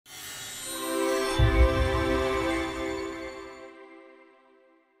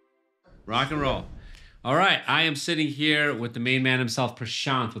Rock and roll. All right. I am sitting here with the main man himself,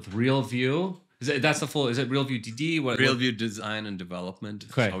 Prashanth, with Real View. Is it Real View DD? Real View Design and Development,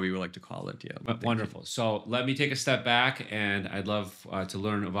 okay. How we would like to call it. Yeah. Wonderful. So let me take a step back, and I'd love to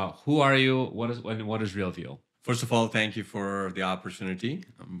learn about who are you, what is Real View? First of all, thank you for the opportunity.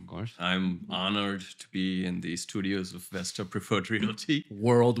 Of course. I'm honored to be in the studios of Vesta Preferred Realty.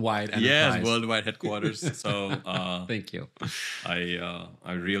 Worldwide enterprise. Yes, worldwide headquarters. So thank you.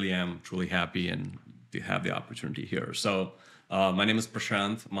 I really am truly happy and to have the opportunity here. So my name is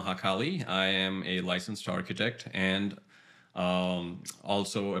Prashanth Mahakali. I am a licensed architect and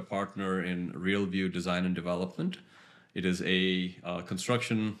also a partner in Real View Design and Development. It is a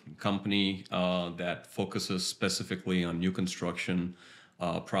construction company that focuses specifically on new construction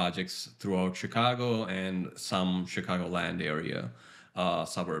projects throughout Chicago and some Chicagoland area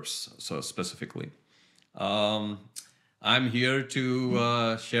suburbs, so specifically. I'm here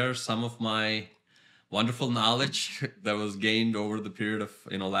to share some of my wonderful knowledge that was gained over the period of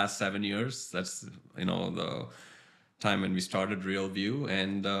last 7 years. That's the time when we started Real View,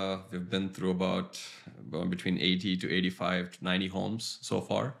 and we've been through about between 80 to 85 to 90 homes so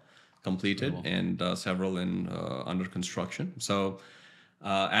far completed, and several in under construction. So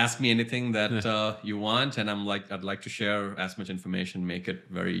ask me anything that you want, and I'd like to share as much information, make it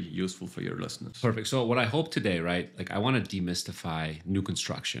very useful for your listeners. Perfect. So what I hope today, right? Like I want to demystify new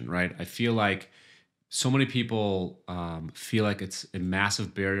construction, right? I feel like so many people feel like it's a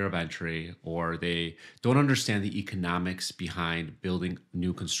massive barrier of entry, or they don't understand the economics behind building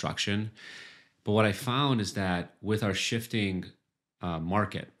new construction. But what I found is that with our shifting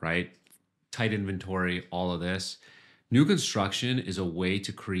market, right, tight inventory, all of this, new construction is a way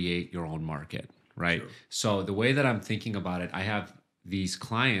to create your own market, right? Sure. So the way that I'm thinking about it, I have these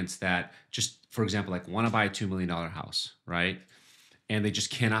clients that just, for example, like want to buy a $2 million house, right? And they just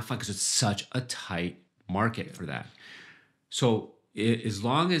cannot find, because it's such a tight market for that. So as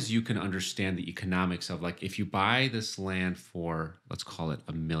long as you can understand the economics of, like, if you buy this land for, let's call it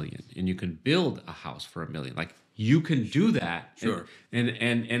 $1 million, and you can build a house for $1 million, like you can do that. Sure.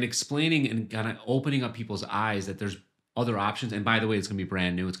 And explaining and kind of opening up people's eyes that there's other options. And by the way, it's going to be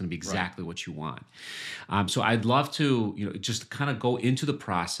brand new. It's going to be exactly what you want. So I'd love to, just kind of go into the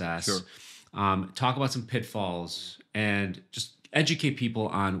process, sure. Talk about some pitfalls, and just educate people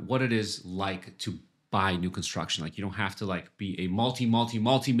on what it is like to buy new construction. Like, you don't have to like be a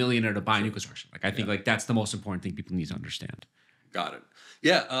multi-millionaire to buy sure. new construction. Like, I think like that's the most important thing people need to understand. Got it.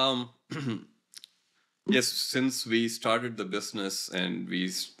 Yeah. Yes. Since we started the business, and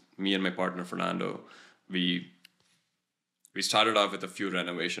me and my partner Fernando, we started off with a few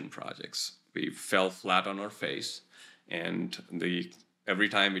renovation projects. We fell flat on our face, and every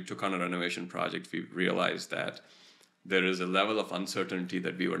time we took on a renovation project, we realized that there is a level of uncertainty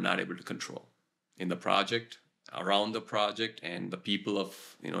that we were not able to control in the project, around the project, and the people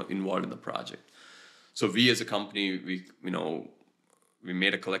involved in the project. So we as a company, we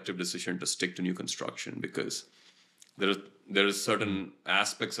made a collective decision to stick to new construction, because there is certain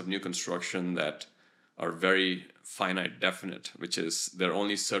aspects of new construction that are very finite, definite, which is there are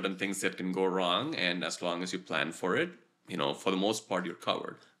only certain things that can go wrong, and as long as you plan for it, for the most part, you're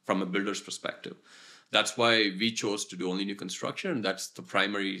covered from a builder's perspective. That's why we chose to do only new construction, and that's the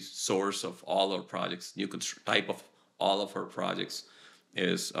primary source of all our projects. Type of all of our projects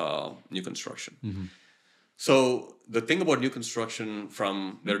is new construction. Mm-hmm. So the thing about new construction,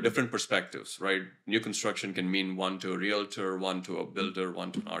 there are different perspectives, right? New construction can mean one to a realtor, one to a builder,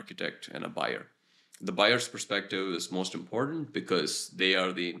 one to an architect, and a buyer. The buyer's perspective is most important, because they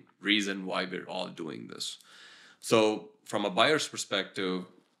are the reason why we're all doing this. So from a buyer's perspective,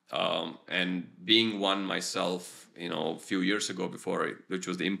 and being one myself, a few years ago, which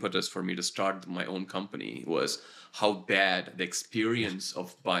was the impetus for me to start my own company, was how bad the experience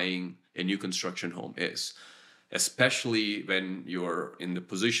of buying a new construction home is, especially when you're in the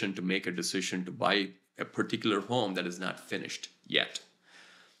position to make a decision to buy a particular home that is not finished yet.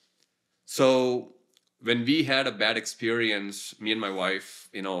 So when we had a bad experience, me and my wife,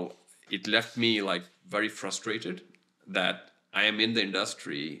 it left me like very frustrated that I am in the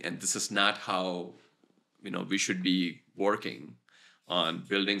industry, and this is not how, we should be working on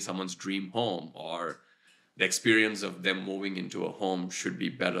building someone's dream home, or the experience of them moving into a home should be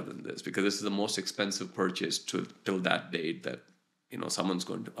better than this, because this is the most expensive purchase till that date that, someone's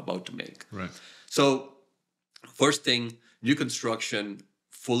about to make. Right. So first thing, new construction,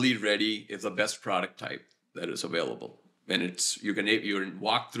 fully ready, is the best product type that is available. When you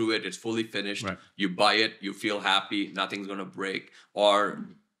walk through it, it's fully finished. Right. You buy it, you feel happy, nothing's going to break, or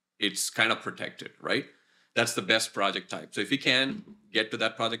it's kind of protected, right? That's the best project type. So if you can get to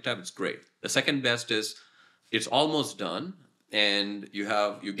that project type, it's great. The second best is it's almost done, and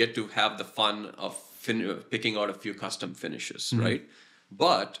you get to have the fun of picking out a few custom finishes, right?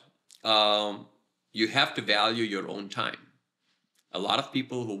 But you have to value your own time. A lot of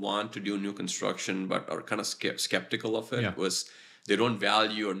people who want to do new construction but are kind of skeptical of it was they don't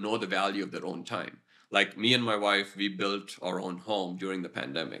value or know the value of their own time. Like me and my wife, we built our own home during the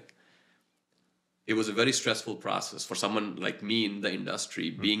pandemic. It was a very stressful process for someone like me in the industry,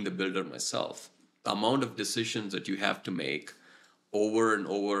 being the builder myself. The amount of decisions that you have to make over and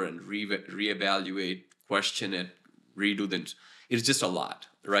over and reevaluate, question it, redo them, it's just a lot,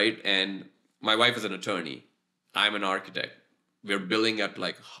 right? And my wife is an attorney. I'm an architect. We're billing at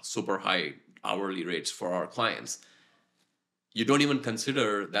like super high hourly rates for our clients. You don't even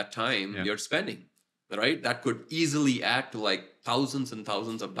consider that time you're spending, right? That could easily add to like thousands and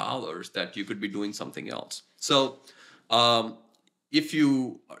thousands of dollars that you could be doing something else. So if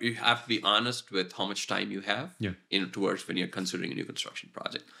you have to be honest with how much time you have towards when you're considering a new construction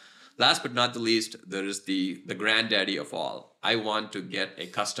project. Last but not the least, there is the granddaddy of all. I want to get a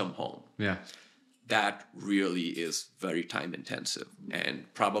custom home. Yeah. That really is very time intensive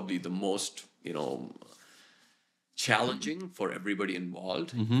and probably the most, challenging for everybody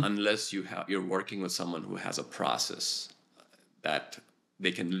involved, unless you're working with someone who has a process that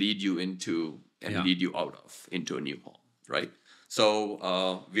they can lead you into and lead you out of into a new home, right?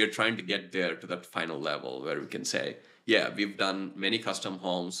 So we are trying to get there to that final level where we can say, yeah, we've done many custom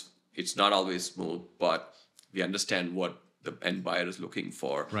homes. It's not always smooth, but we understand what the end buyer is looking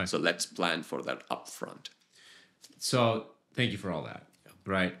for. Right. So let's plan for that upfront. So thank you for all that. Yeah.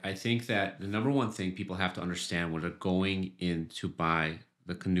 Right. I think that the number one thing people have to understand when they're going in to buy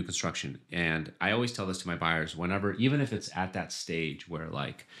the new construction, and I always tell this to my buyers whenever, even if it's at that stage where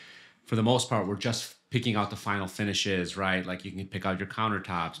like, for the most part, we're just picking out the final finishes, right? Like you can pick out your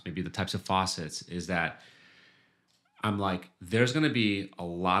countertops, maybe the types of faucets, is that I'm like, there's going to be a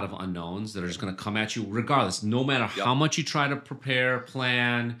lot of unknowns that are just going to come at you regardless, no matter how much you try to prepare,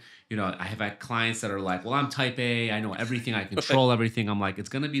 plan. I have had clients that are like, well, I'm type A. I know everything. I control everything. I'm like, it's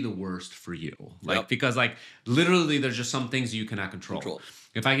going to be the worst for you. Because like literally there's just some things you cannot control.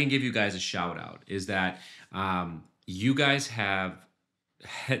 If I can give you guys a shout out is that you guys have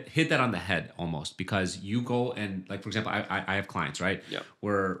hit that on the head almost, because you go and like, for example, I have clients, right? Yeah.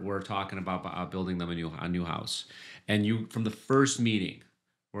 We're talking about building them a new house. And you, from the first meeting,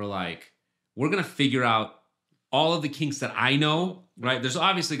 we're like, we're going to figure out all of the kinks that I know, right? There's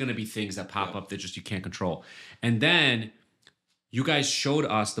obviously going to be things that pop up that just you can't control. And then you guys showed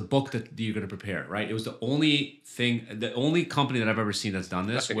us the book that you're going to prepare, right? It was the only company that I've ever seen that's done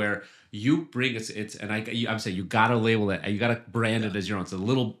this, where you bring I'm saying you got to label it, and you got to brand it as your own. It's a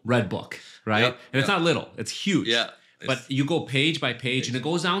little red book, right? Yep. And it's not little, it's huge. Yeah. But you go page by page, and it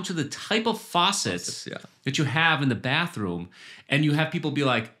goes down to the type of faucets that you have in the bathroom. And you have people be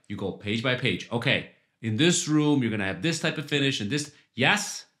like, you go page by page. Okay, in this room, you're going to have this type of finish and this.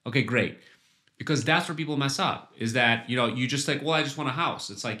 Yes? Okay, great. Because that's where people mess up, is that, you just like, well, I just want a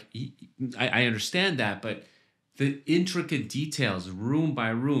house. It's like, I understand that, but the intricate details, room by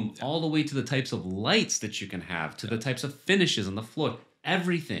room, all the way to the types of lights that you can have, to the types of finishes on the floor,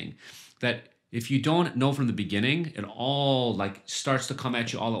 everything that... If you don't know from the beginning, it all like starts to come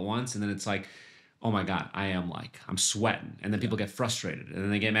at you all at once. And then it's like, oh my God, I'm sweating. And then people get frustrated. And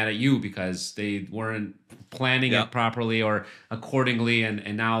then they get mad at you because they weren't planning it properly or accordingly.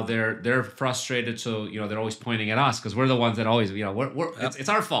 And now they're frustrated. So, they're always pointing at us because we're the ones that always, it's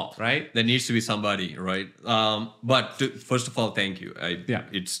our fault, right? There needs to be somebody, right? First of all, thank you.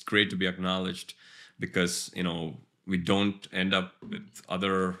 It's great to be acknowledged because, we don't end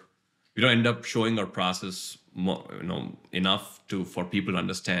up showing our process enough for people to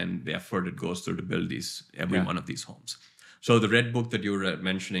understand the effort it goes through to build every one of these homes. So the red book that you were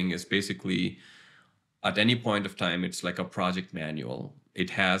mentioning is basically, at any point of time, it's like a project manual.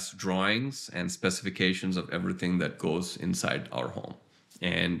 It has drawings and specifications of everything that goes inside our home.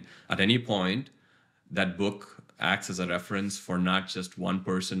 And at any point, that book acts as a reference for not just one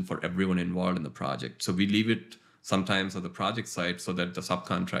person, for everyone involved in the project. So we leave it sometimes at the project site so that the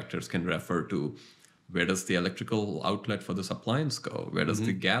subcontractors can refer to, where does the electrical outlet for this appliance go? Where does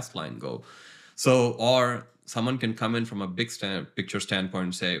the gas line go? So, or someone can come in from a big picture standpoint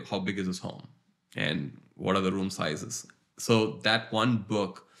and say, how big is this home? And what are the room sizes? So that one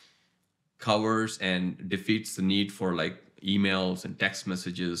book covers and defeats the need for like emails and text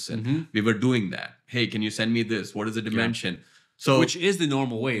messages. And we were doing that. Hey, can you send me this? What is the dimension? Yeah. So, which is the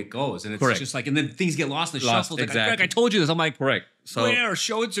normal way it goes. And it's just like, and then things get lost in the shuffle. Exactly. Like, I told you this. I'm like, correct. So where?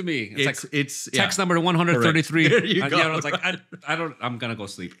 Show it to me. it's Text number 133. There you go. I was like, I don't. I'm gonna go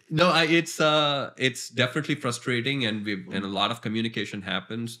sleep. No, it's definitely frustrating, and a lot of communication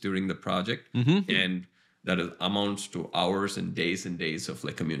happens during the project, and that amounts to hours and days of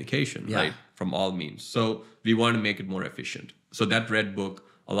like communication, right, from all means. So we want to make it more efficient. So that red book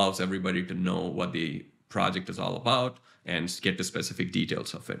allows everybody to know what the project is all about and get the specific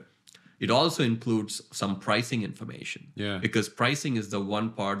details of it. It also includes some pricing information, because pricing is the one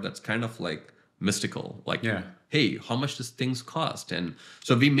part that's kind of like mystical, like, hey, how much does things cost? And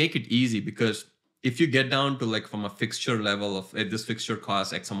so we make it easy, because if you get down to like from a fixture level of this fixture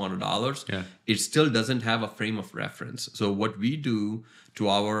costs X amount of dollars, it still doesn't have a frame of reference. So what we do to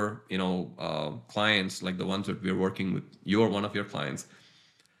our clients, like the ones that we're working with, you're one of your clients,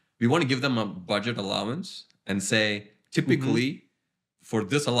 we want to give them a budget allowance and say, typically for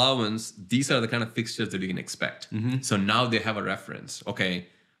this allowance, these are the kind of fixtures that you can expect. So now they have a reference. Okay,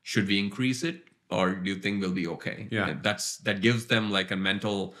 should we increase it, or do you think we'll be okay? And that gives them like a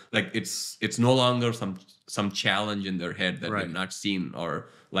mental, like it's no longer some challenge in their head that they've not seen or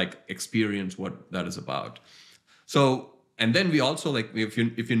like experience what that is about. So, and then we also, like, if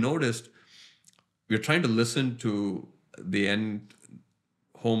you noticed, we're trying to listen to the end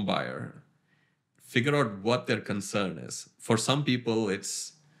home buyer, figure out what their concern is. For some people,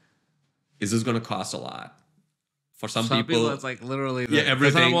 is this going to cost a lot? For some people, it's like literally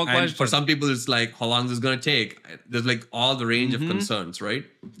everything. And for some people, it's like, how long is this going to take? There's like all the range of concerns, right?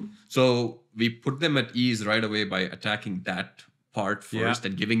 So we put them at ease right away by attacking that part first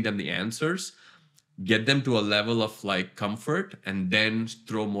and giving them the answers, get them to a level of like comfort, and then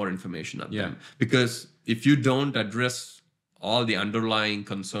throw more information at them. Because if you don't address all the underlying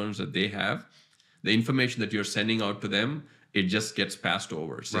concerns that they have, the information that you're sending out to them, it just gets passed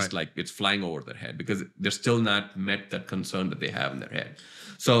over. It's just like it's flying over their head, because they're still not met that concern that they have in their head.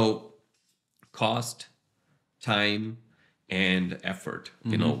 So cost, time, and effort,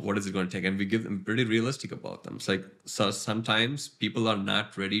 what is it going to take? And we give them pretty realistic about them. It's like, so sometimes people are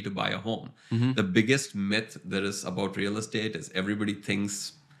not ready to buy a home. The biggest myth that is about real estate is everybody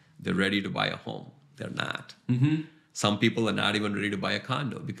thinks they're ready to buy a home. They're not. Some people are not even ready to buy a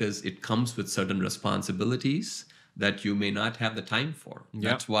condo, because it comes with certain responsibilities that you may not have the time for.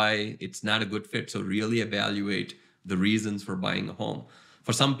 That's why it's not a good fit. So really evaluate the reasons for buying a home.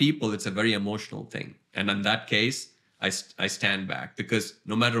 For some people, it's a very emotional thing. And in that case, I stand back, because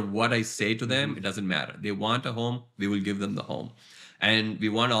no matter what I say to them, it doesn't matter. They want a home, we will give them the home. And we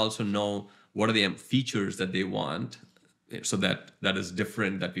want to also know what are the features that they want, so that is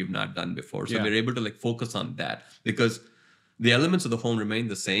different, that we've not done before. So we're able to like focus on that, because the elements of the home remain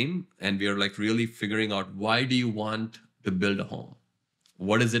the same, and we are like really figuring out, why do you want to build a home?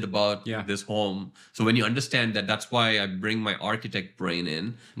 What is it about this home? So when you understand that, that's why I bring my architect brain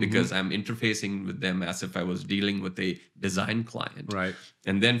in, because I'm interfacing with them as if I was dealing with a design client. Right.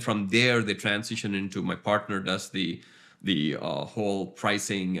 And then from there, they transition into, my partner does the whole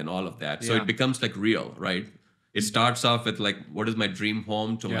pricing and all of that. So it becomes like real, right? It starts off with like, what is my dream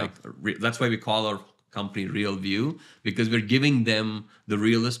home, to like, that's why we call our company Real View, because we're giving them the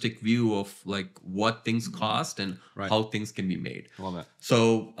realistic view of like what things cost and how things can be made. Love that.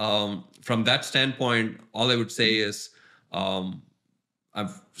 So from that standpoint, all I would say is I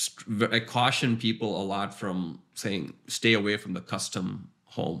caution people a lot from saying, stay away from the custom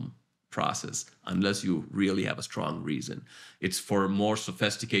home process unless you really have a strong reason. It's for more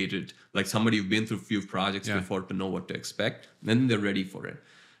sophisticated, like somebody who's been through a few projects before to know what to expect, then they're ready for it.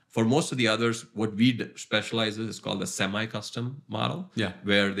 For most of the others, what we specialize in is called a semi-custom model,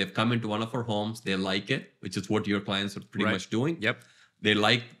 where they've come into one of our homes, they like it, which is what your clients are pretty much doing. They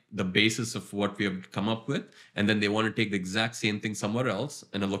like the basis of what we have come up with, and then they want to take the exact same thing somewhere else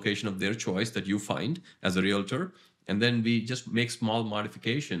in a location of their choice that you find as a realtor. And then we just make small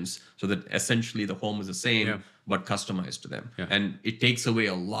modifications so that essentially the home is the same, but customized to them. And it takes away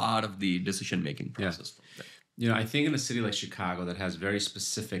a lot of the decision-making process from them. You know, I think in a city like Chicago that has very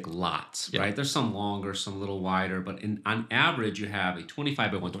specific lots, right? There's some longer, some a little wider, but on average, you have a 25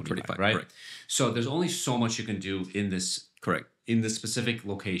 by 125, right? Correct. So there's only so much you can do in this in this specific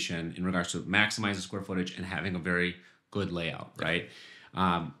location in regards to maximizing square footage and having a very good layout, right?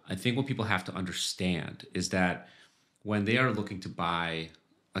 I think what people have to understand is that when they are looking to buy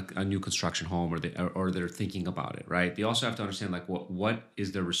a new construction home, or they're thinking about it, right? They also have to understand like what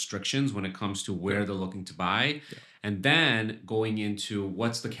is their restrictions when it comes to where they're looking to buy, and then going into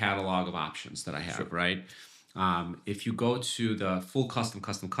what's the catalog of options that I have, right? If you go to the full custom,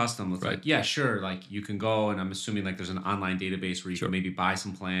 it's Right. like, yeah, sure. Like you can go, and I'm assuming like there's an online database where you Sure. can maybe buy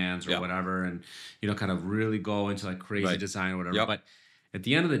some plans or Yeah. whatever, and kind of really go into like crazy Right. design or whatever. Yep. But at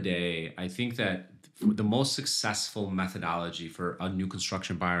the end of the day, I think that the most successful methodology for a new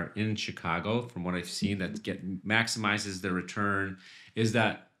construction buyer in Chicago, from what I've seen, that maximizes their return, is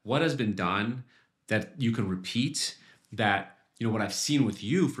that what has been done that you can repeat. That what I've seen with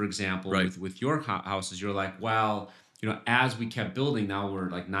you, for example, Right. with your houses, you're like, well, as we kept building, now we're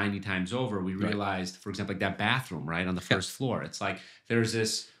like 90 times over. We Right. realized, for example, like that bathroom, right on the first floor. It's like there's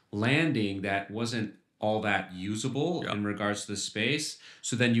this landing that wasn't all that usable Yeah. in regards to the space.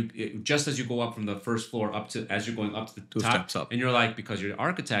 So then just as you go up from the first floor up to, as you're going up to the Two top, steps up. and you're like, because you're an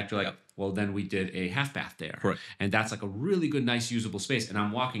architect, you're like, Yep. well, then we did a half bath there. Correct. And that's like a really good, nice, usable space. And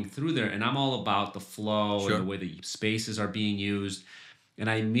I'm walking through there, and I'm all about the flow Sure. and the way the spaces are being used. And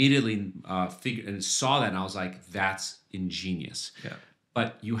I immediately figured and saw that, and I was like, that's ingenious. Yeah.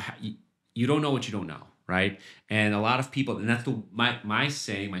 But you don't know what you don't know, right? And a lot of people, and that's my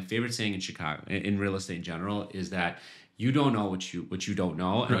saying, my favorite saying in Chicago, in real estate in general, is that you don't know what you don't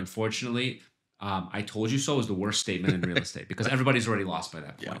know. And Right. unfortunately, I told you so is the worst statement in real estate, because everybody's already lost by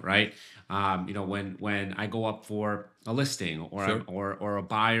that point, Yeah. right? When I go up for a listing, or Sure. or a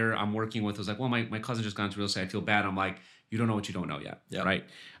buyer I'm working with was like, well, my cousin just got into real estate, I feel bad. I'm like, you don't know what you don't know yet, Yeah. right?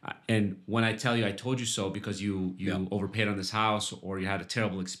 And when I tell you I told you so because you Yeah. overpaid on this house, or you had a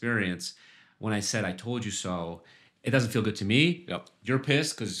terrible experience, when I said I told you so, it doesn't feel good to me. Yep. You're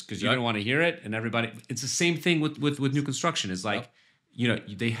pissed because you Right. don't want to hear it, and everybody. It's the same thing with new construction. It's like,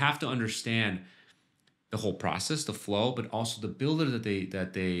 they have to understand the whole process, the flow, but also the builder that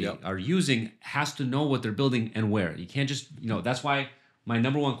they Yep. are using has to know what they're building and where. You can't just, that's why my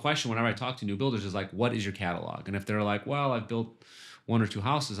number one question whenever I talk to new builders is like, what is your catalog? And if they're like, well, I've built one or two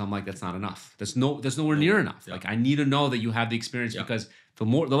houses, I'm like, that's not enough. That's nowhere near enough. Yeah. Like, I need to know that you have the experience, Yeah. because the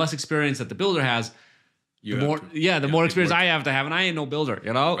less experience that the builder has, You the have more to- the more it experience works. I have to have, and I ain't no builder,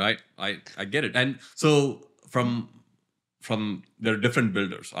 Right. I get it. And so from there are different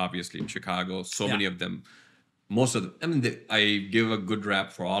builders, obviously, in Chicago. So Yeah. many of them. Most of them. I mean, I give a good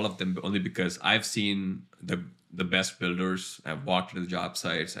rap for all of them, only because I've seen the best builders. I've walked to the job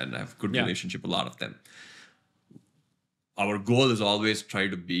sites, and I have good Yeah. relationship with a lot of them. Our goal is always try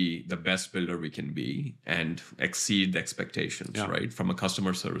to be the best builder we can be and exceed the expectations, Yeah. right? From a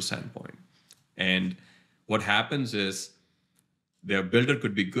customer service standpoint. And what happens is their builder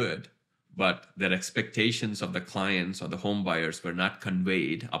could be good, but their expectations of the clients or the home buyers were not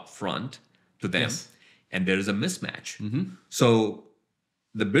conveyed upfront to them. Yes. And there is a mismatch. So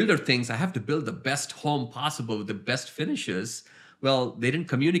the builder thinks I have to build the best home possible with the best finishes. Well, they didn't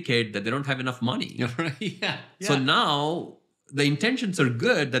communicate that they don't have enough money. Yeah. So now the intentions are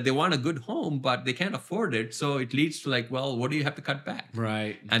good, that they want a good home, but they can't afford it. So it leads to like, well, what do you have to cut back?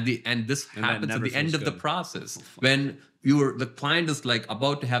 Right. And this And that happens at never the end feels of the good. process. When the client is like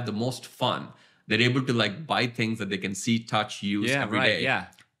about to have the most fun, they're able to like buy things that they can see, touch, use Yeah. every Right. day. Yeah.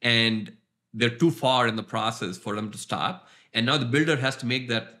 And they're too far in the process for them to stop. And now the builder has to make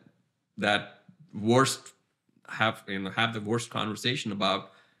that worst have the worst conversation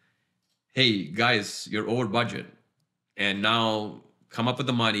about, hey guys, you're over budget, and now come up with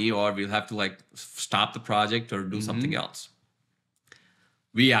the money, or we'll have to like stop the project or do something else.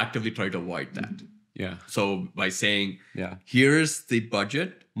 We actively try to avoid that. Yeah. So by saying, Yeah. here's the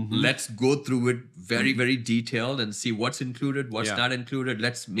budget, let's go through it very, very detailed and see what's included, what's Yeah. not included.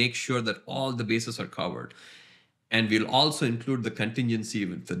 Let's make sure that all the bases are covered. And we'll also include the contingency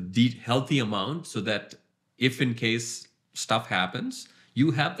with the healthy amount, so that if in case stuff happens,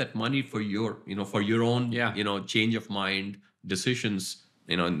 you have that money for your own, Yeah. change of mind decisions,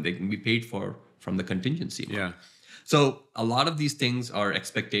 and they can be paid for from the contingency. Yeah. So a lot of these things are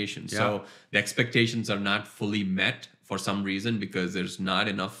expectations. Yeah. So the expectations are not fully met for some reason, because there's not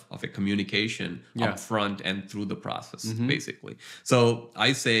enough of a communication Yeah. up front and through the process, basically. So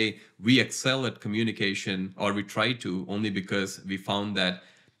I say we excel at communication, or we try to, only because we found that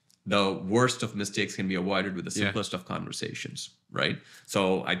the worst of mistakes can be avoided with the Yeah. simplest of conversations, right?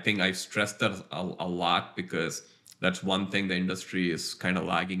 So I think I've stressed that a lot, because that's one thing the industry is kind of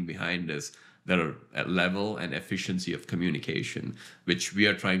lagging behind, is their level and efficiency of communication, which we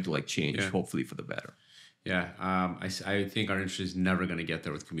are trying to like change, hopefully for the better. Yeah, I think our industry is never going to get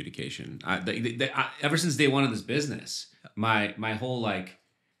there with communication. Ever since day one of this business, my whole like,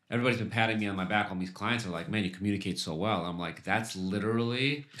 everybody's been patting me on my back. All these clients are like, "Man, you communicate so well." I'm like, that's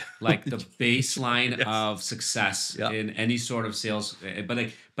literally like the baseline of success in any sort of sales. But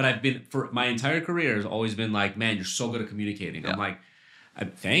I've been, for my entire career, has always been like, "Man, you're so good at communicating." I'm like,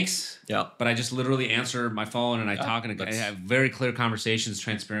 Thanks. Yeah. But I just literally answer my phone and I Yeah, talk and I that's- have very clear conversations,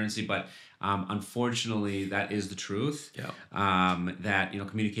 transparency. But unfortunately, that is the truth. Yeah. That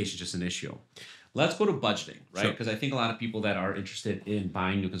communication is just an issue. Let's go to budgeting, right? Sure. Because I think a lot of people that are interested in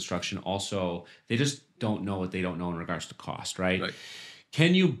buying new construction also they just don't know what they don't know in regards to cost, right? Right.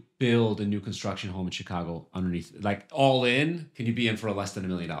 Can you build a new construction home in Chicago underneath, like all in? Can you be in for less than $1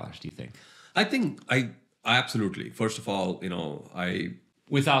 million? Do you think? I think I absolutely. First of all,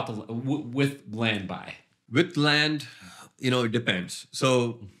 Without with land buy. with land, it depends.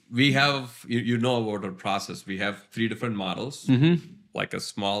 So we have, you know about our process. We have 3 different models, like a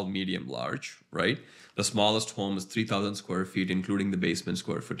small, medium, large, right? The smallest home is 3,000 square feet, including the basement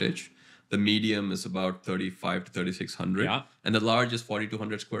square footage. The medium is about 35 to 3,600, Yeah. and the large is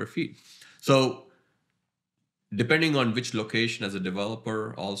 4,200 square feet. So depending on which location as a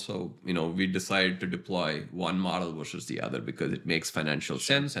developer, also, we decide to deploy one model versus the other because it makes financial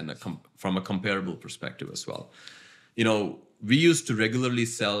sense and from a comparable perspective as well. We used to regularly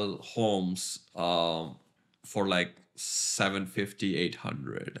sell homes for like 750,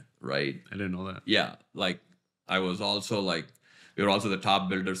 800, right? I didn't know that. Yeah, like I was also like, we were also the top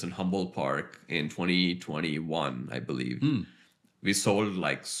builders in Humboldt Park in 2021, I believe. We sold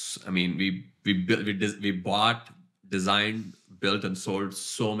like, we bought, designed, built, and sold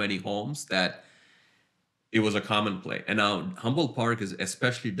so many homes that it was a common play. And now Humboldt Park is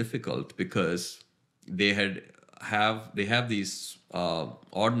especially difficult because they have these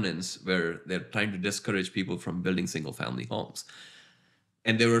ordinance where they're trying to discourage people from building single family homes.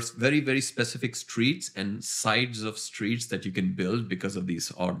 And there were very, very specific streets and sides of streets that you can build because of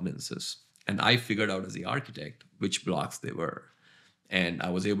these ordinances. And I figured out as the architect which blocks they were. And I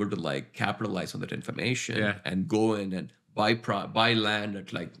was able to like capitalize on that information and go in and buy land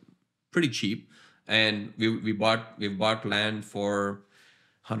at like pretty cheap. And we bought land for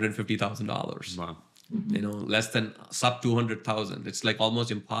 $150,000. Wow. Less than sub 200,000. It's like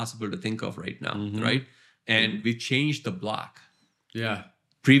almost impossible to think of right now, right? And we changed the block. Yeah.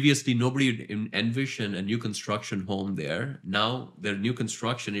 Previously, nobody would envision a new construction home there. Now, their new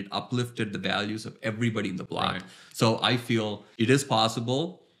construction, it uplifted the values of everybody in the block. Right. So I feel it is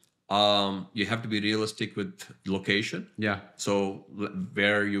possible. You have to be realistic with location. Yeah. So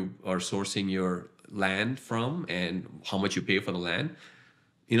where you are sourcing your land from and how much you pay for the land.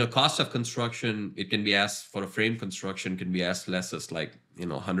 Cost of construction, it can be asked for a frame construction, can be as less as like,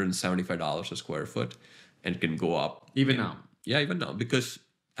 $175 a square foot, and it can go up. Even now. Yeah, even now, because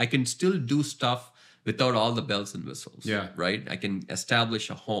I can still do stuff without all the bells and whistles. Yeah. Right? I can establish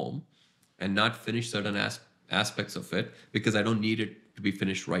a home and not finish certain aspects of it because I don't need it to be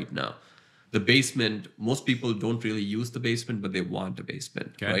finished right now. The basement, most people don't really use the basement, but they want a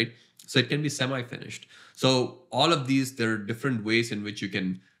basement, right? So it can be semi-finished. So all of these, there are different ways in which you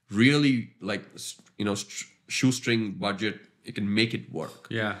can really like, shoestring budget. You can make it work.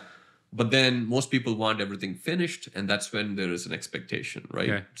 Yeah. But then most people want everything finished, and that's when there is an expectation, right?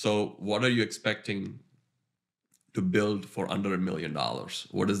 Okay. So what are you expecting to build for under $1 million?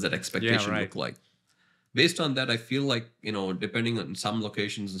 What does that expectation look like? Based on that, I feel like, depending on some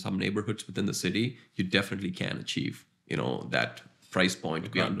locations and some neighborhoods within the city, you definitely can achieve, that price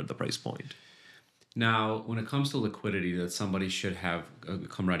point, be under the price point. Now, when it comes to liquidity that somebody should have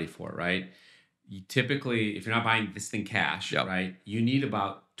come ready for, right? You typically, if you're not buying this thing cash, right, you need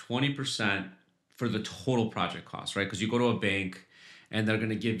about 20% for the total project cost, right? Because you go to a bank and they're going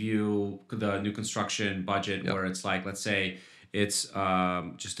to give you the new construction budget where it's like, let's say it's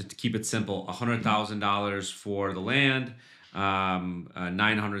just to keep it simple, $100,000 for the land,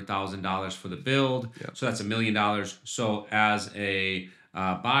 $900,000 for the build. So that's $1 million. So as a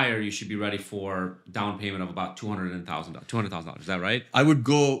buyer, you should be ready for down payment of about $200,000. Is that right? I would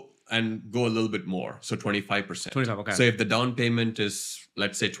go a little bit more. So 25%. 25, okay. So if the down payment is,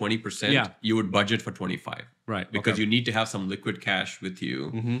 let's say 20%, you would budget for 25. Right. Because you need to have some liquid cash with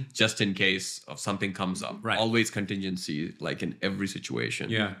you just in case of something comes up. Right. Always contingency, like in every situation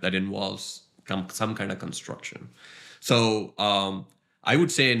that involves some kind of construction. So I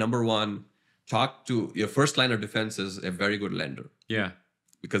would say, number one, talk to your first line of defense is a very good lender. Yeah.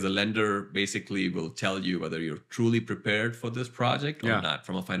 Because the lender basically will tell you whether you're truly prepared for this project or not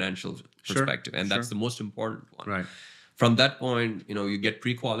from a financial perspective. And that's the most important one. Right. From that point, you get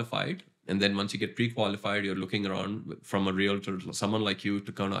pre-qualified. And then once you get pre-qualified, you're looking around from a realtor, someone like you,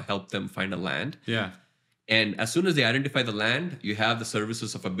 to kind of help them find a land. Yeah. And as soon as they identify the land, you have the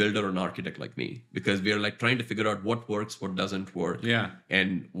services of a builder or an architect like me, because we are like trying to figure out what works, what doesn't work. Yeah.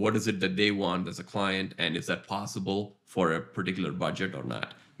 And what is it that they want as a client, and is that possible for a particular budget or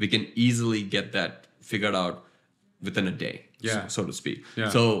not? We can easily get that figured out within a day, Yeah. so to speak. Yeah.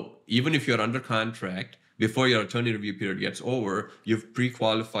 So even if you're under contract, before your attorney review period gets over, you've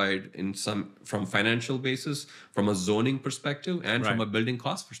pre-qualified from financial basis, from a zoning perspective, and from Right. a building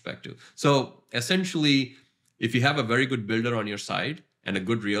cost perspective. So essentially, if you have a very good builder on your side and a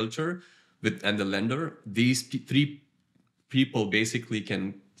good realtor and the lender, these three people basically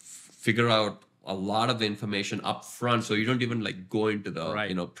can figure out a lot of the information up front, so you don't even like go into the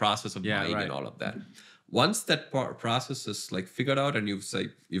Right. process of buying right. and all of that. Once that process is like figured out and you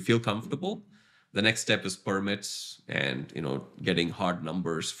feel comfortable, the next step is permits and getting hard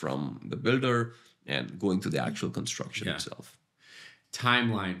numbers from the builder and going to the actual construction itself.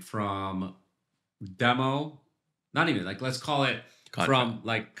 Timeline from demo, not even like, let's call it Contract. From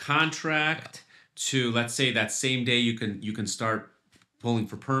like contract to, let's say that same day you can start pulling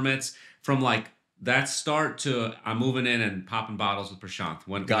for permits. From like that start to I'm moving in and popping bottles with Prashanth.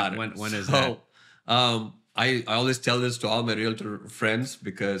 When is that? I always tell this to all my realtor friends,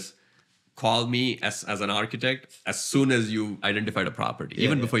 because call me as an architect as soon as you identified a property,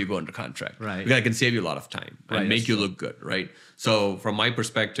 even before you go under contract. Right. Because I can save you a lot of time and make you look good, right? So from my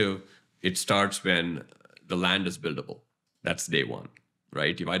perspective, it starts when the land is buildable. That's day one,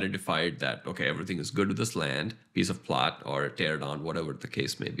 right? You've identified that, okay, everything is good with this land, piece of plot or tear down, whatever the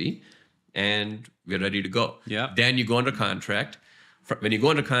case may be, and we're ready to go. Yeah. Then you go under contract. When you go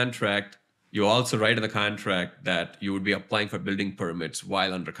under contract, you also write in the contract that you would be applying for building permits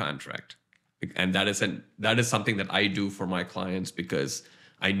while under contract. And that is something that I do for my clients, because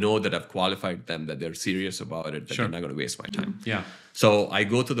I know that I've qualified them, that they're serious about it, that they're not going to waste my time. Yeah. So I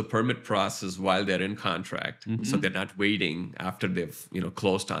go through the permit process while they're in contract, so they're not waiting after they've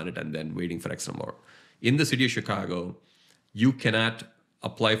closed on it and then waiting for X number. In the city of Chicago, you cannot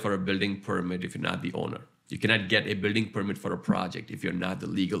apply for a building permit if you're not the owner. You cannot get a building permit for a project if you're not the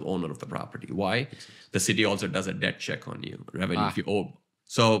legal owner of the property. Why? The city also does a debt check on you, revenue if you owe.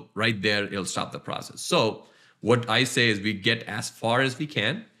 So right there, it'll stop the process. So what I say is we get as far as we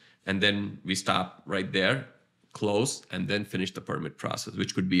can, and then we stop right there, close, and then finish the permit process,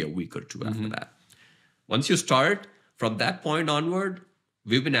 which could be a week or two after that. Once you start, from that point onward,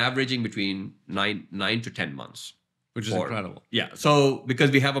 we've been averaging between 9 to 10 months. Which is incredible. Yeah. So because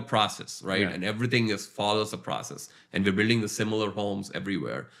we have a process, right? Yeah. And everything follows a process. And we're building the similar homes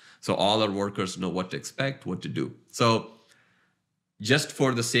everywhere. So all our workers know what to expect, what to do. So just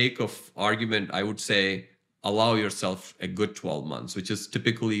for the sake of argument, I would say allow yourself a good 12 months, which is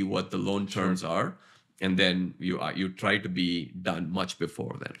typically what the loan terms are. And then you try to be done much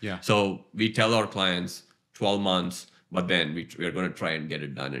before then. Yeah. So we tell our clients 12 months, but then we're going to try and get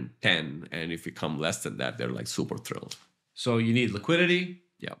it done in 10. And if we come less than that, they're like super thrilled. So you need liquidity.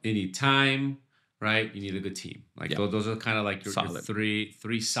 Yeah. You need time, right? You need a good team. Like those are kind of like your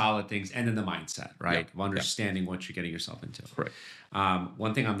three solid things. And then the mindset, right? Of understanding what you're getting yourself into. Correct.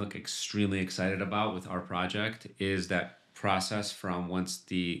 One thing I'm extremely excited about with our project is that process from once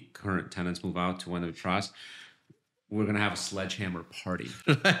the current tenants move out to when they trust. We're going to have a sledgehammer party.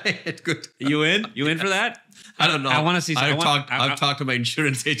 Right. Good. You in? You in for that? I don't know. I want to see. I've talked to my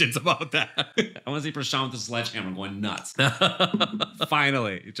insurance agents about that. I want to see Prashanth with the sledgehammer going nuts.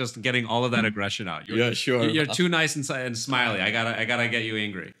 Finally, just getting all of that aggression out. Sure. You're too nice and smiley. I gotta get you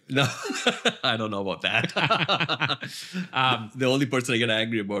angry. No, I don't know about that. The only person I get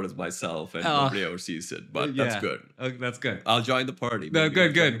angry about is myself, and nobody ever sees it. But that's good. That's good. I'll join the party. No,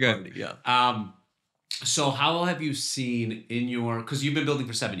 good. Party. Yeah. So how have you seen because you've been building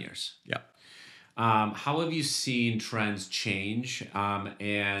for 7 years. Yeah. How have you seen trends change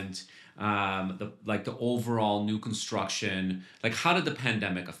and the overall new construction? Like, how did the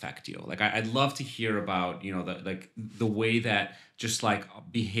pandemic affect you? Like, I'd love to hear about, the way that just like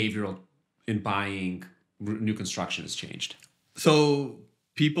behavioral in buying new construction has changed. So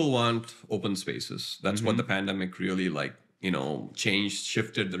people want open spaces. That's what the pandemic really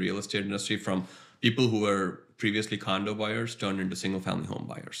shifted the real estate industry from people who were previously condo buyers turned into single family home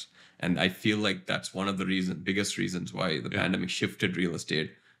buyers. And I feel like that's one of the biggest reasons why the pandemic shifted real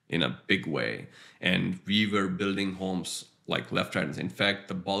estate in a big way. And we were building homes like left, right. In fact,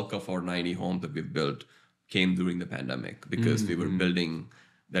 the bulk of our 90 homes that we've built came during the pandemic because we were building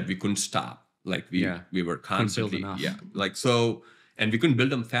that we couldn't stop. Like we were constantly, and we couldn't build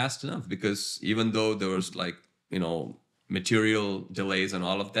them fast enough because even though there was material delays and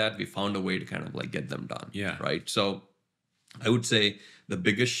all of that, we found a way to kind of get them done. Yeah. Right. So I would say the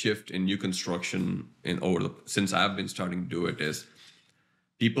biggest shift in new construction since I've been starting to do it is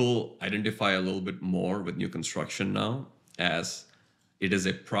people identify a little bit more with new construction now as it is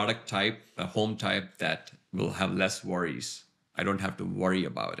a product type, a home type that will have less worries. I don't have to worry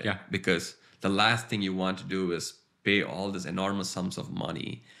about it because the last thing you want to do is pay all this enormous sums of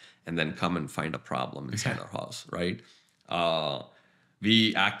money and then come and find a problem inside our house, right?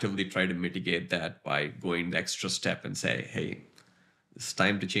 We actively try to mitigate that by going the extra step and say, hey, it's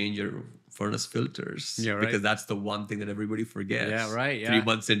time to change your furnace filters. Yeah, right. Because that's the one thing that everybody forgets. Yeah, right. Yeah. 3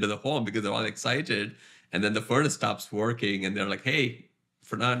 months into the home because they're all excited. And then the furnace stops working and they're like, hey,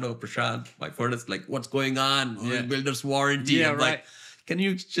 Fernando, Prashanth, my furnace, like, what's going on? Yeah. Builder's warranty. Yeah, I'm like, can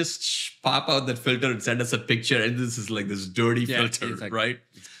you just pop out that filter and send us a picture? And this is like this dirty filter, like, right?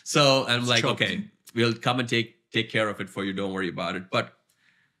 So I'm like, choked. okay, we'll come and take care of it for you. Don't worry about it. But,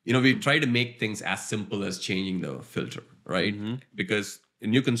 you know, we try to make things as simple as changing the filter, right? Because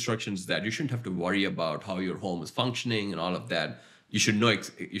in new constructions, that you shouldn't have to worry about how your home is functioning and all of that. You should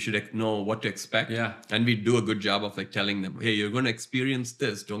know what to expect. Yeah. And we do a good job of like telling them, hey, you're going to experience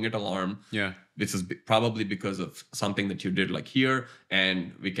this. Don't get alarmed. Yeah. This is probably because of something that you did like here,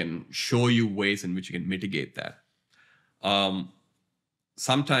 and we can show you ways in which you can mitigate that.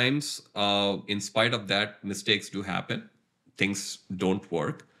 Sometimes, in spite of that, mistakes do happen. Things don't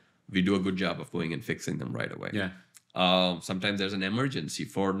work. We do a good job of going and fixing them right away. Yeah. Sometimes there's an emergency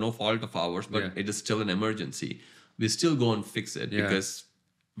for no fault of ours, but it is still an emergency. We still go and fix it because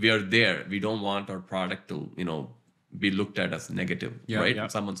we are there. We don't want our product to, you know, be looked at as negative, right? In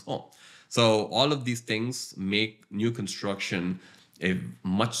someone's home. So all of these things make new construction a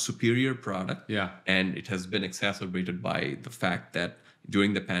much superior product. Yeah. And it has been exacerbated by the fact that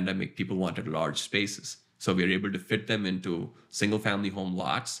during the pandemic, people wanted large spaces. So we are able to fit them into single family home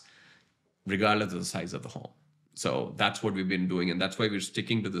lots, regardless of the size of the home. So that's what we've been doing. And that's why we're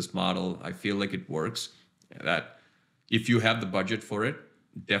sticking to this model. I feel like it works. That if you have the budget for it,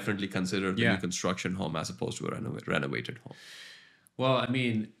 definitely consider the new construction home as opposed to a renovated home. Well, I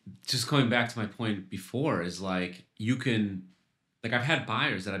mean, just going back to my point before is like, you can, like I've had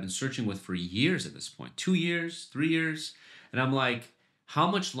buyers that I've been searching with for years at this point, 2 years, 3 years. And I'm like, how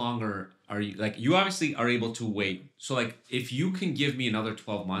much longer are you, like, you obviously are able to wait. So like, if you can give me another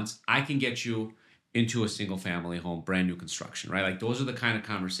 12 months, I can get you into a single family home, brand new construction, right? Like those are the kind of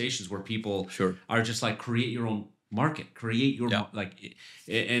conversations where people are just like, create your own market, create your like,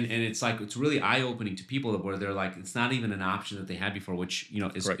 and it's like, it's really eye-opening to people where they're like, it's not even an option that they had before, which, you know,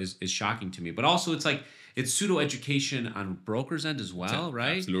 is shocking to me. But also it's like, it's pseudo education on brokers' end as well,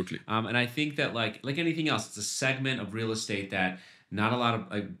 right? Absolutely. And I think that like anything else, it's a segment of real estate that not a lot of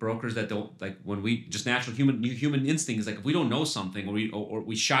like brokers that don't, like, when we just natural human instinct is like, if we don't know something or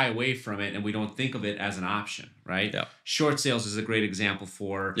we shy away from it and we don't think of it as an option, right? Yeah. Short sales is a great example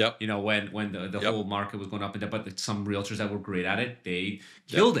for, you know, when the whole market was going up and down, but some realtors that were great at it, they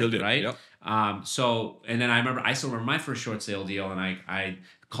killed it, right? So, and then I still remember my first short sale deal, and I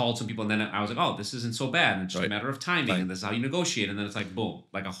called some people, and then I was like, oh, this isn't so bad. And it's just a matter of timing, and this is how you negotiate. And then it's like, boom,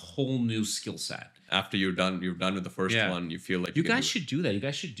 like a whole new skill set. After you're done with the first one, you feel like you guys should do that. You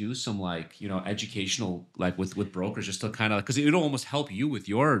guys should do some, like, you know, educational, like with brokers, just to kind of, because it'll almost help you with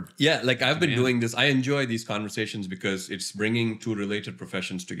your like I've been doing this. I enjoy these conversations because it's bringing two related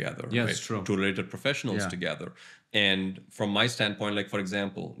professions together. Yeah, that's true. Two related professionals together. And from my standpoint, like, for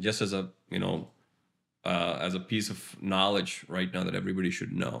example, just as a, you know, as a piece of knowledge right now that everybody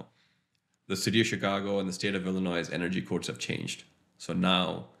should know, the city of Chicago and the state of Illinois energy codes have changed. So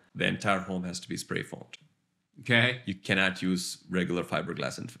now the entire home has to be spray foamed. Okay. You cannot use regular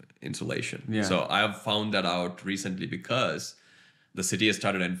fiberglass insulation. Yeah. So I have found that out recently because the city has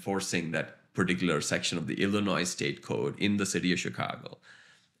started enforcing that particular section of the Illinois state code in the city of Chicago.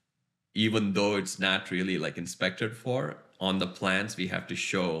 Even though it's not really like inspected for, on the plans we have to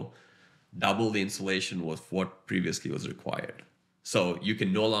show double the insulation was what previously was required. So you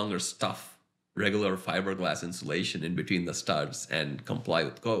can no longer stuff regular fiberglass insulation in between the studs and comply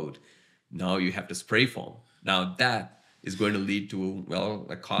with code. Now you have to spray foam. Now that is going to lead to, well,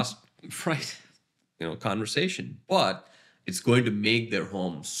 a cost conversation, but it's going to make their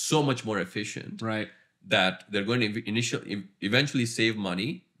home so much more efficient, that they're going to eventually save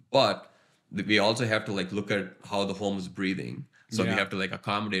money, but we also have to like look at how the home is breathing. So we have to like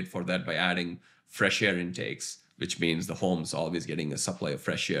accommodate for that by adding fresh air intakes, which means the home's always getting a supply of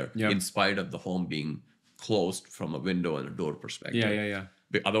fresh air in spite of the home being closed from a window and a door perspective.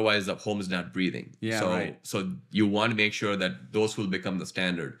 But otherwise, the home is not breathing. So you want to make sure that those will become the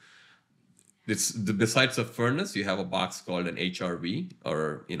standard. Besides the furnace, you have a box called an HRV,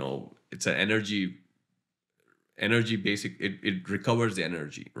 or, you know, it's an energy basic. It recovers the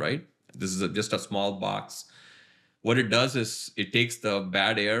energy, right? This is just a small box. What it does is it takes the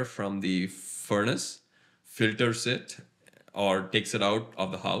bad air from the furnace, filters it, or takes it out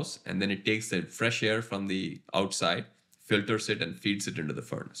of the house, and then it takes the fresh air from the outside, filters it, and feeds it into the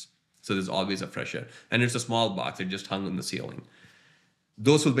furnace. So there's always a fresh air. And it's a small box. It just hung on the ceiling.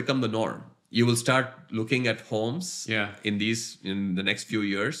 Those will become the norm. You will start looking at homes in the next few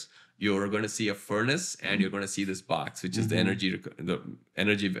years. You're going to see a furnace and you're going to see this box, which is the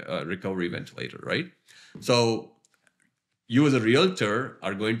energy recovery ventilator, right? So you as a realtor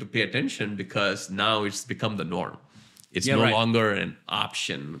are going to pay attention because now it's become the norm. It's no longer an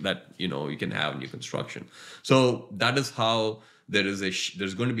option that you can have new construction. So that is how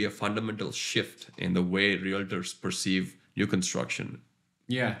there's going to be a fundamental shift in the way realtors perceive new construction.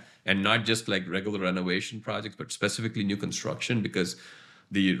 Yeah. And not just like regular renovation projects, but specifically new construction, because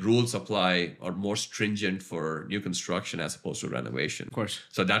the rules apply are more stringent for new construction as opposed to renovation. Of course.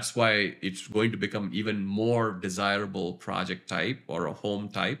 So that's why it's going to become even more desirable project type or a home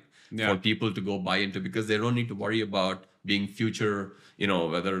type for people to go buy into, because they don't need to worry about being future,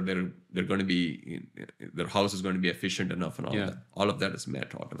 whether they're going to be, their house is going to be efficient enough and all of that. All of that is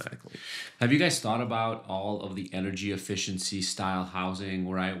met automatically. Have you guys thought about all of the energy efficiency style housing,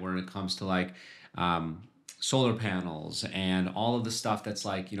 right? Where it comes to like solar panels and all of the stuff that's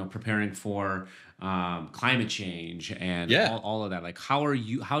like, preparing for climate change and all of that. Like, how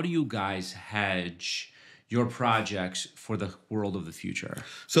do you guys hedge your projects for the world of the future?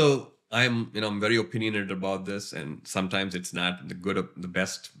 So I'm very opinionated about this, and sometimes it's not the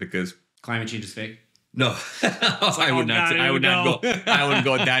best, because climate change is fake. No, I would not. I wouldn't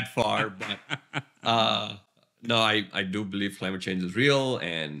go that far. But no, I do believe climate change is real,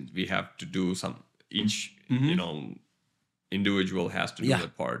 and we have to do some. Each individual has to do their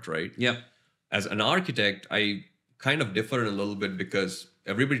part, right? Yep. As an architect, I kind of differ a little bit, because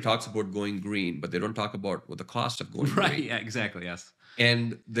everybody talks about going green, but they don't talk about what the cost of going green. Right. Yeah. Exactly. Yes.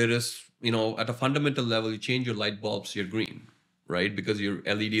 And there is, at a fundamental level, you change your light bulbs, you're green, right? Because your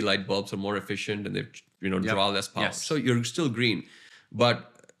LED light bulbs are more efficient and they, draw less power. Yes. So you're still green,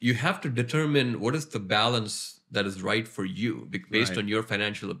 but you have to determine what is the balance that is right for you based on your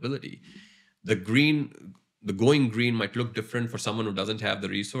financial ability. The going green might look different for someone who doesn't have the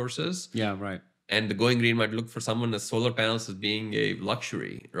resources. Yeah, right. And the going green might look for someone as solar panels as being a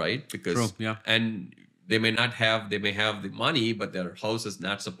luxury, right? Because and they may have the money, but their house is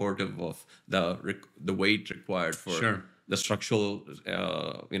not supportive of the weight required for the structural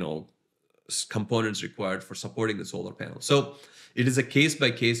components required for supporting the solar panel. So it is a case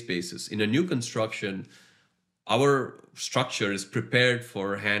by case basis. In a new construction, our structure is prepared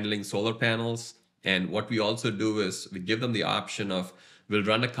for handling solar panels. And what we also do is we give them the option of, we'll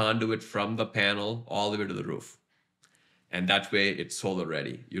run a conduit from the panel all the way to the roof. And that way it's solar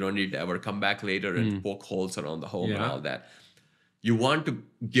ready. You don't need to ever come back later and poke holes around the home and all that. You want to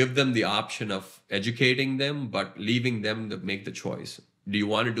give them the option of educating them, but leaving them to make the choice. Do you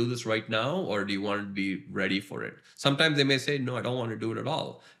want to do this right now, or do you want to be ready for it? Sometimes they may say, no, I don't want to do it at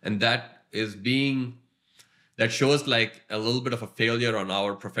all. And that shows like a little bit of a failure on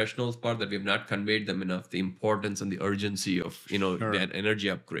our professionals' part, that we have not conveyed them enough the importance and the urgency of the energy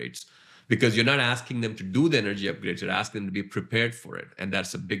upgrades. Because you're not asking them to do the energy upgrades, you're asking them to be prepared for it. And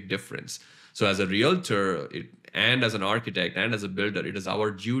that's a big difference. So as a realtor and as an architect and as a builder, it is our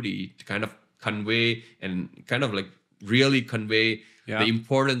duty to kind of convey and kind of like really convey the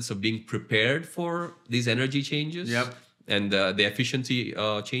importance of being prepared for these energy changes and the efficiency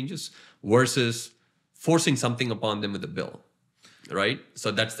changes, versus forcing something upon them with a bill. Right?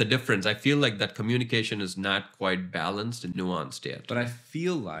 So that's the difference. I feel like that communication is not quite balanced and nuanced yet. But I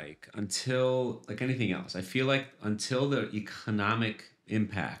feel like until the economic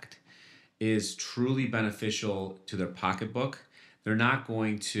impact is truly beneficial to their pocketbook, they're not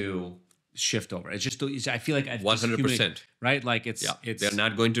going to shift over. It's just, I feel like 100%. Right? Like they're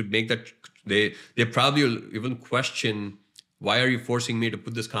not going to make that. They probably will even question, why are you forcing me to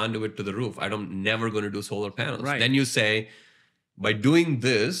put this conduit to the roof? I'm never going to do solar panels. Right. Then you say, by doing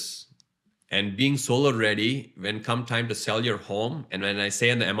this and being solar ready, when come time to sell your home, and when I say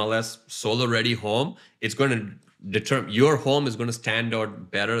in the MLS solar ready home, it's going to determine your home is going to stand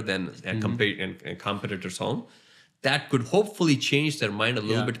out better than a competitor's home. That could hopefully change their mind a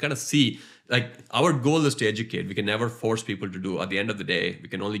little bit, kind of see, like, our goal is to educate. We can never force people to do. At the end of the day, we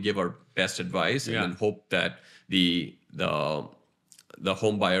can only give our best advice and then hope that the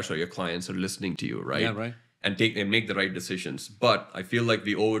home buyers or your clients are listening to you, right? Yeah, right. And make the right decisions. But I feel like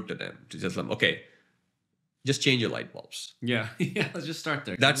we owe it to them to just okay, just change your light bulbs. Yeah. Let's just start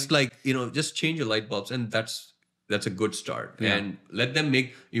there. That's just change your light bulbs, and that's a good start. Yeah. And let them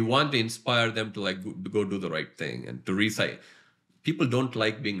you want to inspire them to go do the right thing and to recycle. People don't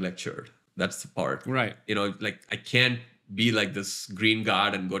like being lectured. That's the part. Right. I can't be like this green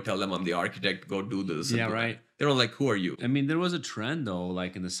god and go tell them I'm the architect, go do this. Yeah, right. They're all like, who are you? I mean, there was a trend though,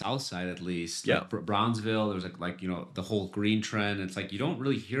 like in the South Side at least, Yeah. like Brownsville. There was like the whole green trend. It's like you don't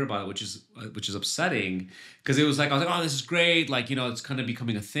really hear about it, which is upsetting because it was like I was like, oh, this is great. Like it's kind of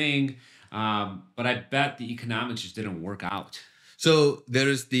becoming a thing. But I bet the economics just didn't work out. So there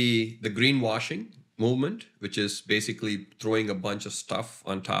is the greenwashing movement, which is basically throwing a bunch of stuff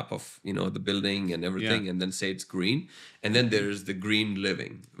on top of the building and everything, and then say it's green. And then there is the green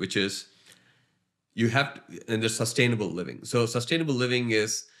living, which is you have to, and there's sustainable living. So sustainable living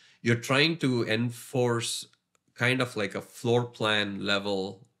is you're trying to enforce kind of like a floor plan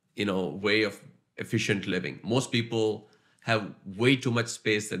level, way of efficient living. Most people have way too much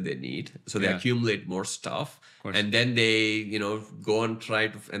space that they need, so they accumulate more stuff, and then they go and try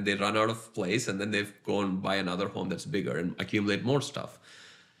to, and they run out of place, and then they go and buy another home that's bigger and accumulate more stuff.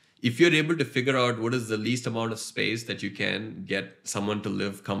 If you're able to figure out what is the least amount of space that you can get someone to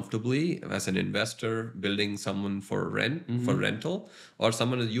live comfortably as an investor, building someone for rental, or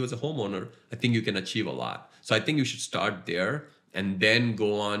someone as you as a homeowner, I think you can achieve a lot. So I think you should start there and then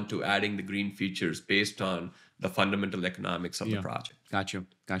go on to adding the green features based on the fundamental economics of the project. Got you.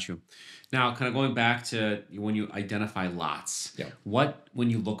 Now, kind of going back to when you identify lots, when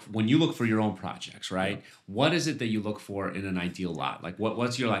you look for your own projects, right? Yeah. What is it that you look for in an ideal lot? Like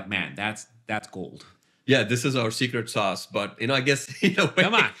what's your like, man, that's gold. Yeah, this is our secret sauce, but I guess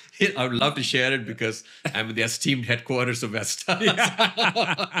come on, I would love to share it because I'm the esteemed headquarters of Vesta.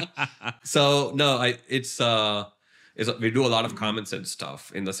 So no, we do a lot of common sense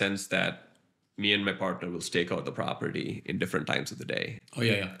stuff in the sense that me and my partner will stake out the property in different times of the day. Oh,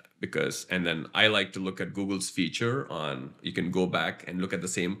 yeah. And then I like to look at Google's feature on, you can go back and look at the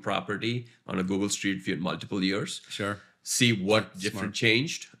same property on a Google Street View in multiple years. Sure. See what different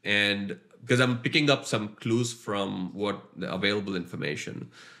changed. And because I'm picking up some clues from what the available information.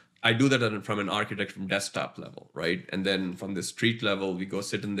 I do that from an architect from desktop level, right? And then from the street level, we go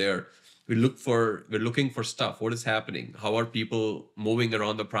sit in there. We're looking for stuff. What is happening? How are people moving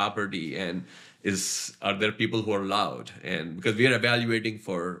around the property? And are there people who are loud? And because we are evaluating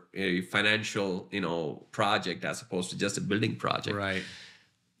for a financial, project as opposed to just a building project. Right.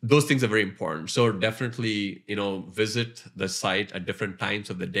 Those things are very important. So definitely, visit the site at different times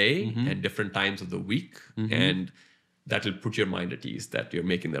of the day and different times of the week. And that will put your mind at ease that you're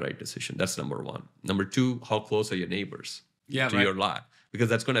making the right decision. That's number one. Number two, how close are your neighbors to your lot? Because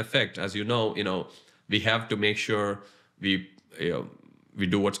that's going to affect, as you know, we have to make sure we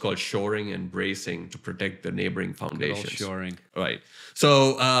do what's called shoring and bracing to protect the neighboring foundations. Shoring. Right.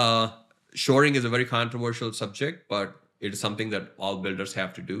 So shoring is a very controversial subject, but it is something that all builders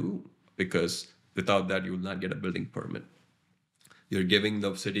have to do because without that, you will not get a building permit. You're giving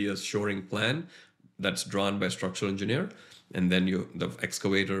the city a shoring plan that's drawn by a structural engineer, and then the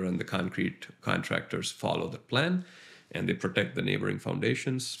excavator and the concrete contractors follow the plan, and they protect the neighboring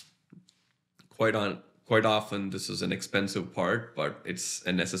foundations. Quite often, this is an expensive part, but it's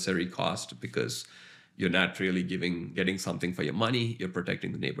a necessary cost because you're not really getting something for your money. You're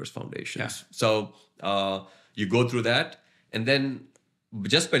protecting the neighbor's foundations. Yeah. So you go through that, and then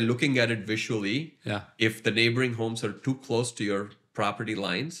just by looking at it visually, if the neighboring homes are too close to your property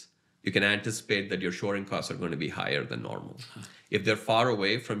lines, you can anticipate that your shoring costs are going to be higher than normal. If they're far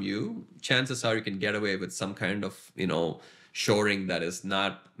away from you, chances are you can get away with some kind of, shoring that is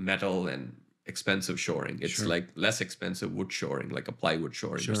not metal and expensive shoring. It's like less expensive wood shoring, like a plywood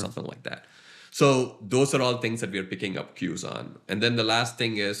shoring or something like that. So those are all things that we're picking up cues on. And then the last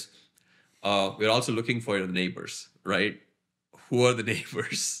thing is we're also looking for the neighbors, right? Who are the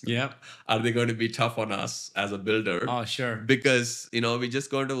neighbors? Yeah. Are they going to be tough on us as a builder? Oh, sure. Because, we just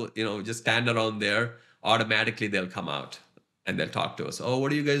going to, just stand around there, automatically they'll come out and they'll talk to us. Oh,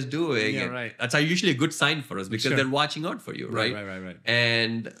 what are you guys doing? Yeah, and right. That's usually a good sign for us because they're watching out for you, right? Right.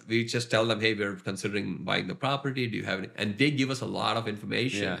 And we just tell them, hey, we're considering buying the property. Do you have any? And they give us a lot of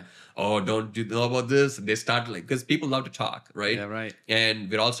information. Yeah. Oh, don't you know about this? And they start because people love to talk, right? Yeah, right. And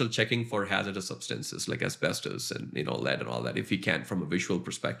we're also checking for hazardous substances like asbestos and, lead and all that if we can from a visual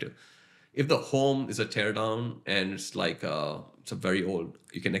perspective. If the home is a tear down and it's like it's a very old,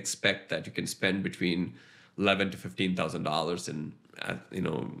 you can expect that you can spend between $11,000 to $15,000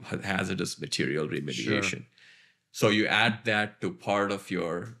 in hazardous material remediation. Sure. So you add that to part of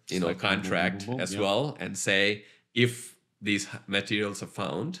your contract as well, and say if these materials are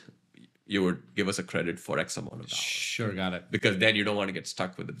found, you would give us a credit for X amount of dollars. Sure, got it. Because then you don't want to get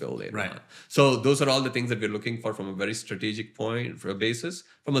stuck with the bill later on. So those are all the things that we're looking for from a very strategic point for a basis.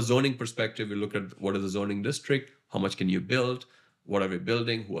 From a zoning perspective, we look at what is the zoning district, how much can you build, what are we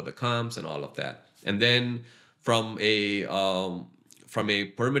building, who are the comps, and all of that. And then from a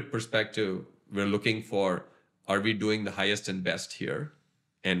permit perspective, we're looking for are we doing the highest and best here?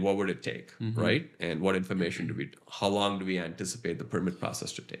 And what would it take, right? And what information how long do we anticipate the permit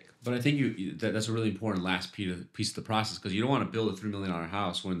process to take? But I think that's a really important last piece of the process, because you don't want to build a $3 million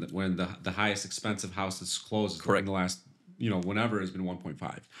house when the highest expensive house that's closed in the last, whenever has been 1.5.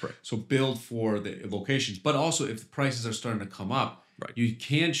 Correct. So build for the locations, but also if the prices are starting to come up, you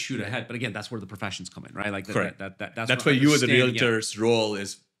can shoot ahead. But again, that's where the professions come in, right? Like that's why you as a realtor's role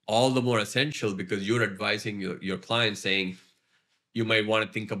is all the more essential, because you're advising your client, saying, you might want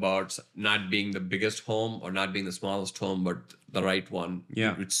to think about not being the biggest home or not being the smallest home, but the right one.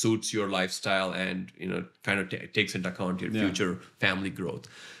 Yeah. Which suits your lifestyle and, kind of takes into account your future family growth.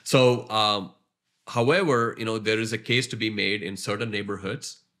 So, however, there is a case to be made in certain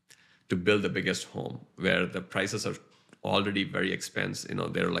neighborhoods to build the biggest home where the prices are already very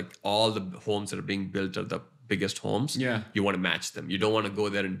expensive. They're like all the homes that are being built are the biggest homes. Yeah. You want to match them. You don't want to go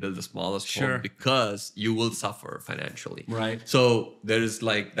there and build the smallest home, because you will suffer financially. Right. So that's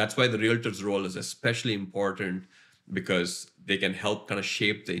why the realtor's role is especially important, because they can help kind of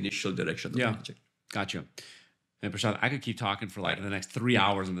shape the initial direction of the project. Gotcha. And Prashanth, I could keep talking for the next 3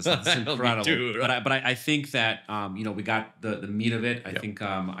 hours on this. It's incredible. Me too, right? But I think that we got the meat of it. I think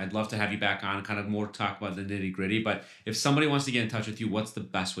I'd love to have you back on and kind of more talk about the nitty gritty. But if somebody wants to get in touch with you, what's the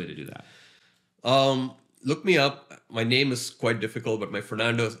best way to do that? Look me up. My name is quite difficult, but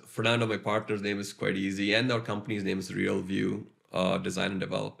Fernando, my partner's name is quite easy, and our company's name is RealView Design and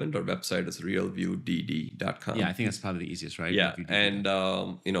Development. Our website is realviewdd.com. Yeah, I think that's probably the easiest, right? Yeah, and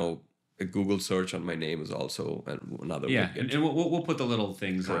a Google search on my name is also another way. Yeah, and we'll put the little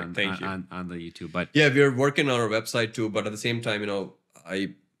things on the YouTube. But yeah, we're working on our website too. But at the same time,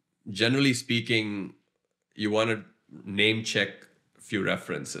 generally speaking, you want to name check a few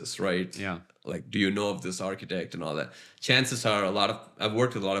references, right? Yeah. Like, do you know of this architect and all that? Chances are I've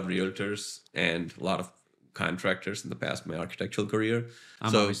worked with a lot of realtors and a lot of contractors in the past, my architectural career.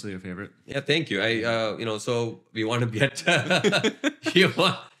 I'm obviously your favorite. Yeah, thank you. So we want to get,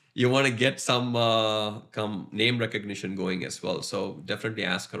 you want to get some name recognition going as well. So definitely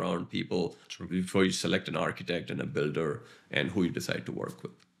ask around people before you select an architect and a builder and who you decide to work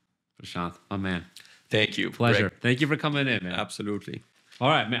with. Prashanth, my man. Thank you. Pleasure. Greg. Thank you for coming in, man. Absolutely. All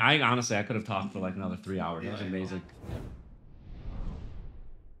right, man. I could have talked for like another 3 hours. That was amazing.